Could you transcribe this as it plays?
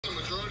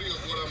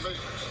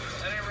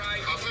That ain't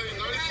right. I pay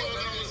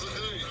 $95 a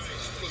day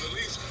for the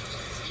lease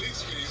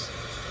fees.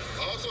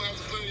 I also have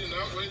to pay an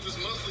outrageous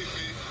monthly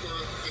fee for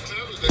the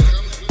tablet that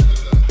comes with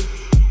the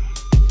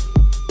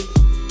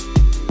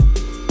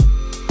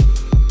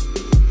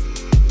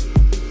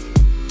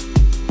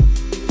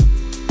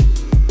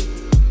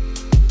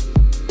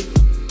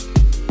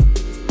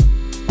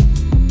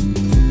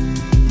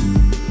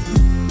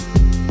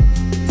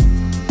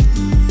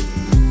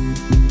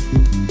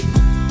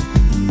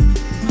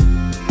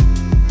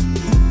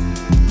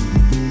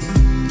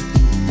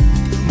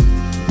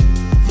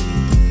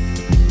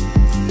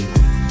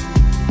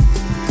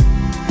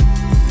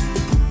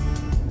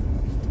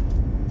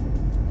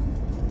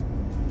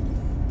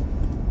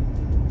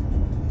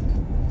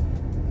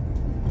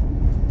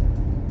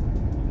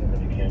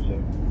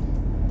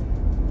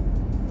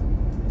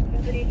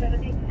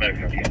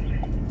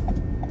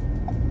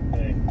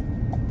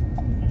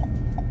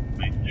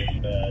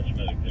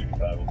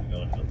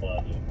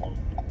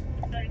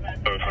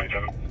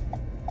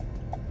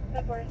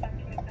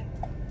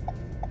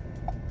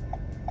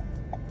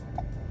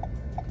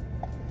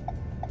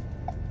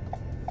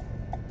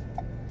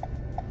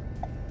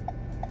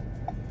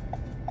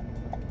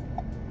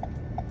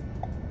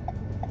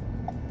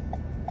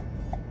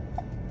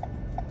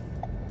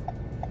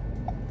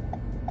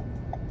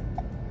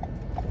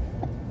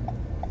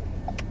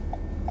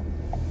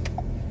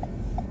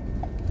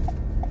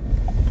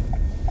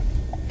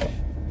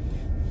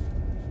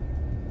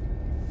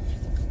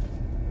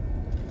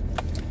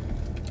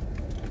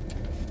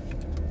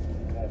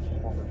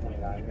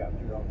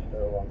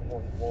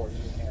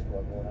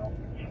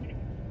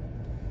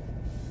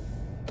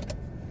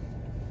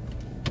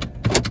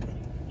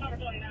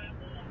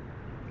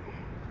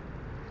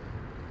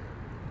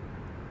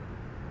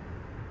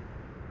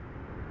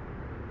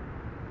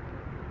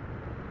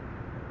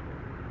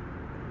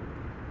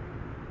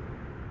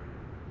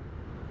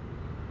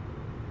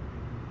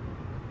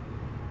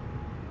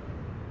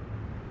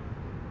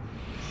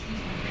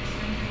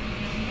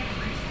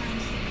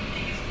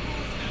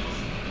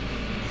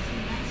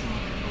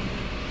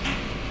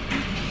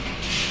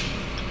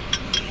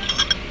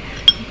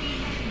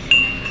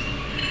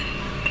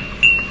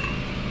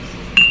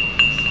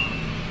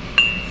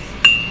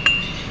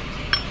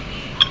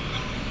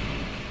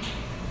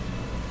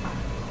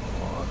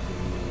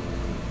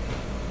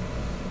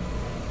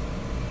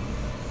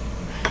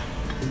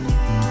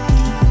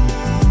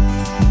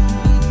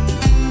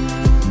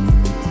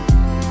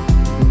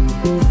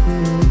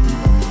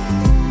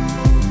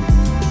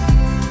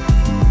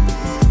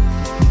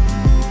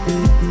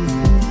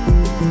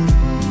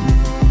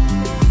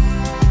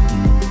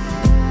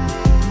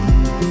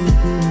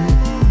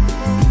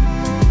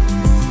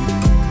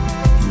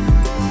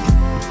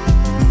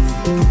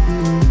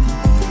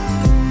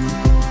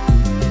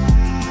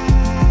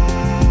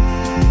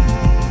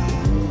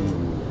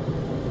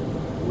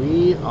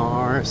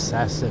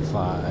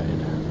Sassified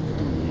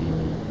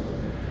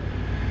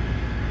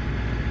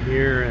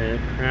here at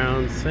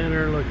Crown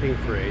Center, looking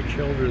for a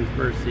Children's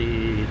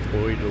Mercy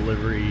toy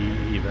delivery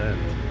event.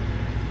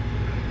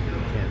 You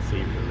can't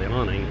see for the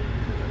awning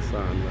in the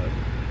sun, but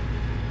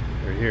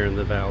they're here in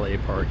the valet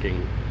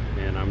parking,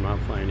 and I'm not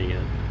finding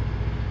it.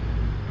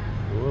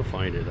 We'll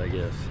find it, I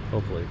guess,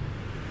 hopefully.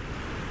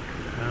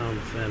 Crown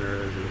Center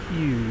is a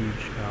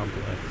huge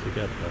complex. We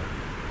got the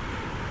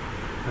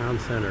Crown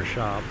Center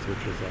Shops, which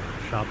is a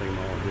shopping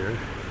mall here,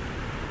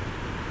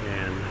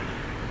 and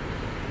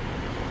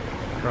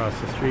across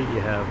the street you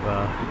have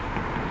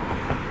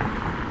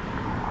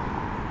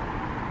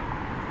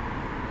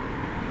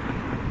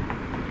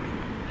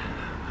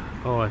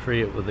oh, I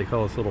forget what they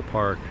call this little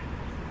park,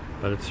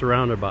 but it's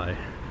surrounded by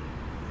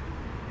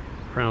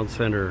Crown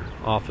Center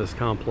office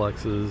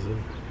complexes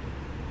and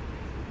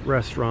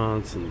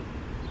restaurants and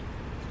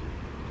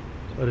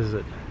what is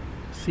it?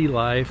 Sea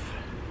Life.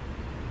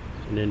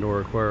 An indoor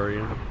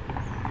aquarium,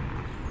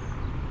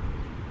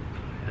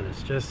 and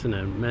it's just an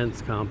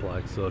immense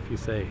complex. So if you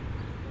say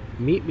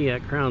meet me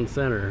at Crown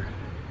Center,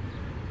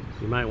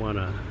 you might want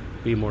to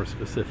be more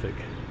specific.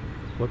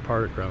 What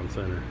part of Crown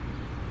Center?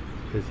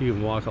 Because you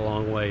can walk a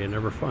long way and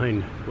never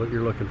find what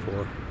you're looking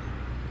for.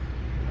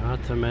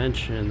 Not to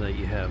mention that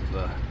you have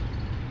the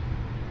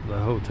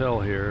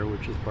hotel here,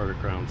 which is part of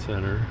Crown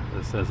Center.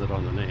 It says it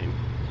on the name.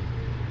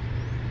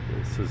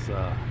 This is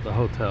the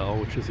hotel,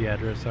 which is the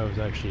address I was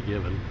actually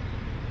given.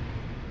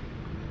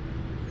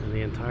 And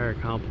the entire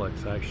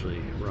complex actually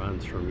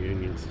runs from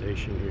Union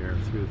Station here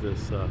through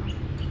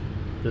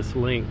this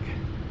link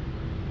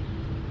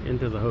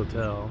into the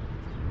hotel,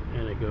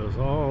 and it goes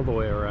all the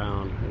way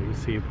around. And you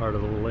see part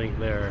of the link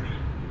there.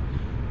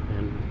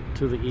 And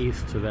to the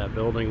east, to that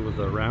building with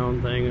the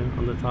round thing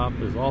on the top,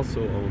 is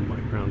also owned by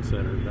Crown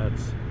Center.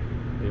 That's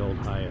the old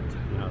Hyatt.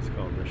 Now it's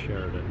called the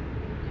Sheraton.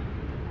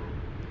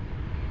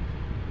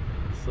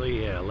 So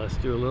yeah, let's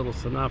do a little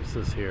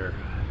synopsis here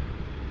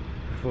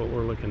of what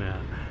we're looking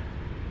at.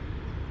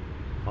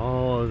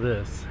 All of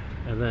this,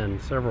 and then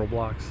several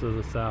blocks to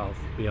the south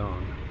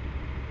beyond.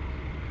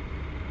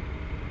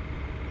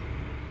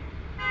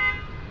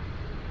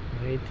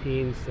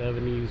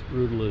 1970s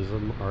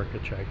brutalism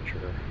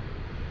architecture.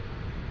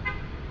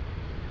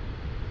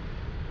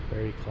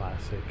 Very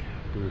classic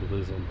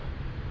brutalism.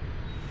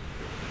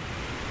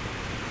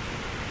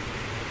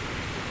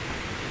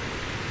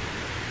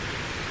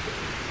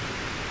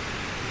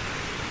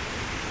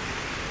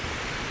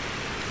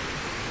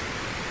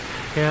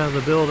 Yeah,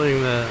 the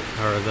building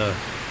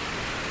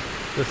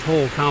this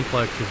whole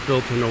complex was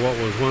built into what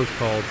was once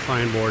called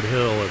Signboard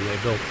Hill, and they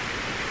built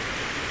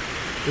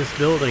this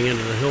building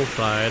into the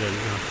hillside and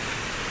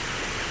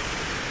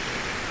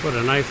put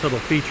a nice little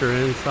feature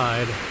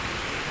inside.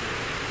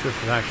 This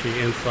is actually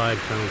inside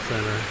Crown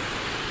Center.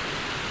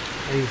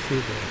 And you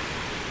see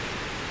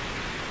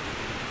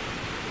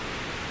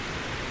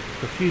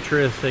the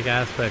futuristic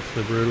aspects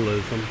of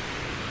brutalism,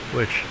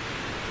 which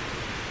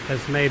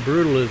has made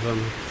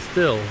brutalism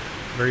still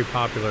very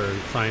popular in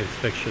science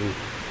fiction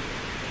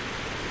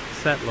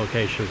set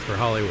locations for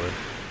Hollywood.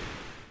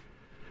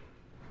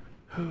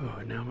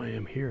 Oh, now I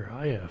am here.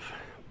 I have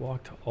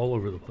walked all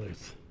over the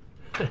place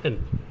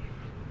and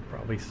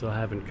probably still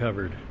haven't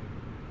covered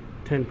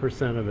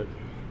 10% of it.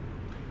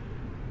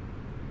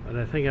 But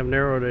I think I've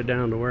narrowed it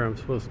down to where I'm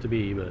supposed to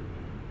be, but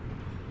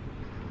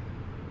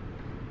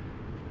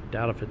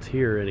doubt if it's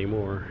here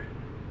anymore.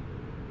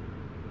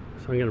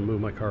 So I'm gonna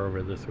move my car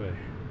over this way.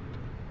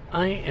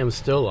 I am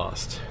still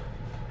lost.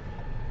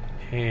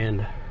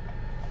 And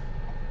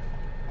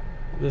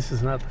this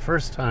is not the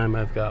first time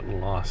I've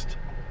gotten lost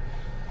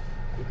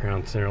in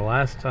Crown Center.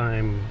 Last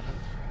time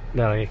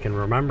that I can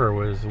remember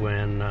was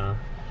when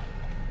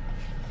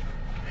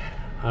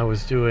I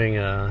was doing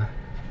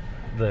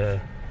the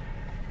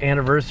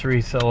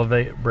anniversary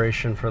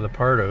celebration for the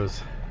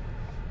Pardos.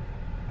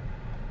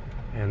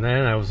 And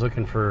then I was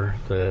looking for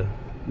the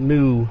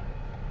new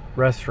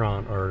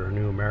restaurant, or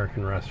new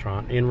American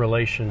restaurant, in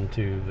relation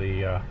to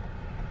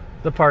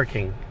the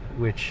parking,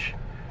 which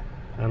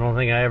I don't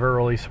think I ever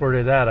really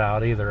sorted that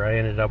out either. I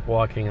ended up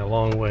walking a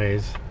long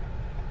ways,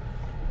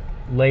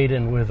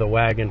 laden with a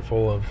wagon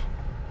full of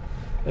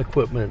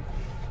equipment.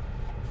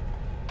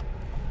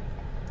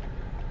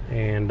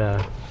 And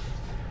I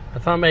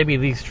thought maybe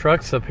these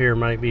trucks up here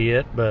might be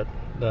it, but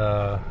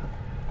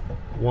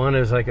one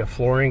is like a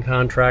flooring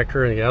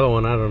contractor, and the other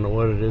one, I don't know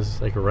what it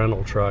is, like a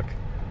rental truck.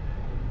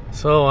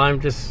 So I'm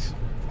just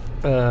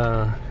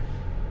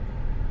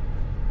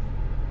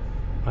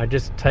I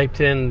just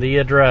typed in the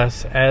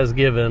address as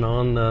given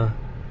on the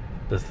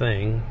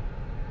thing,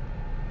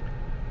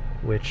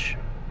 which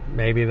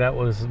maybe that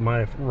was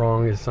my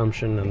wrong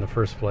assumption in the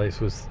first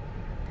place, was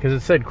because it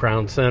said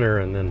Crown Center,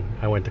 and then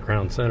I went to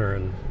Crown Center,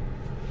 and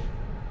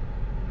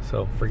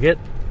so forget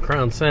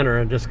Crown Center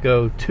and just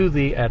go to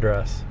the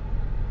address.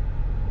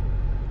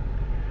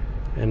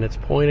 And it's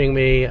pointing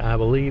me, I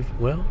believe,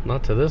 well,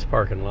 not to this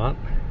parking lot.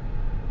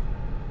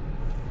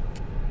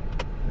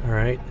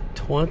 Alright,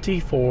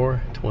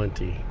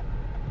 2420.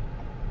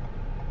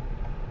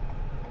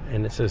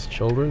 And it says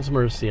Children's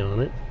Mercy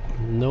on it.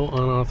 No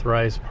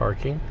unauthorized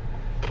parking.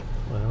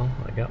 Well,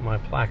 I got my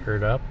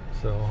placard up,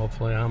 so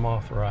hopefully I'm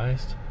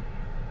authorized.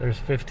 There's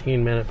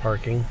 15-minute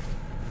parking.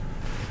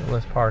 So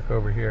let's park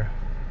over here.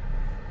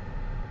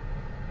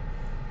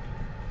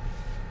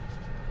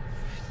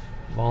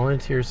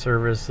 Volunteer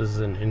services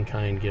and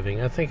in-kind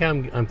giving. I think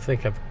I'm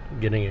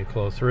getting it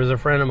closer. As a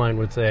friend of mine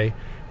would say,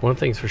 one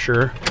thing's for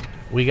sure,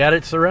 we got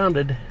it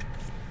surrounded.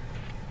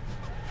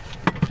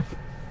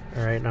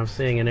 All right, and I'm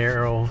seeing an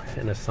arrow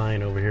and a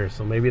sign over here,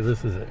 so maybe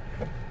this is it.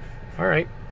 All right.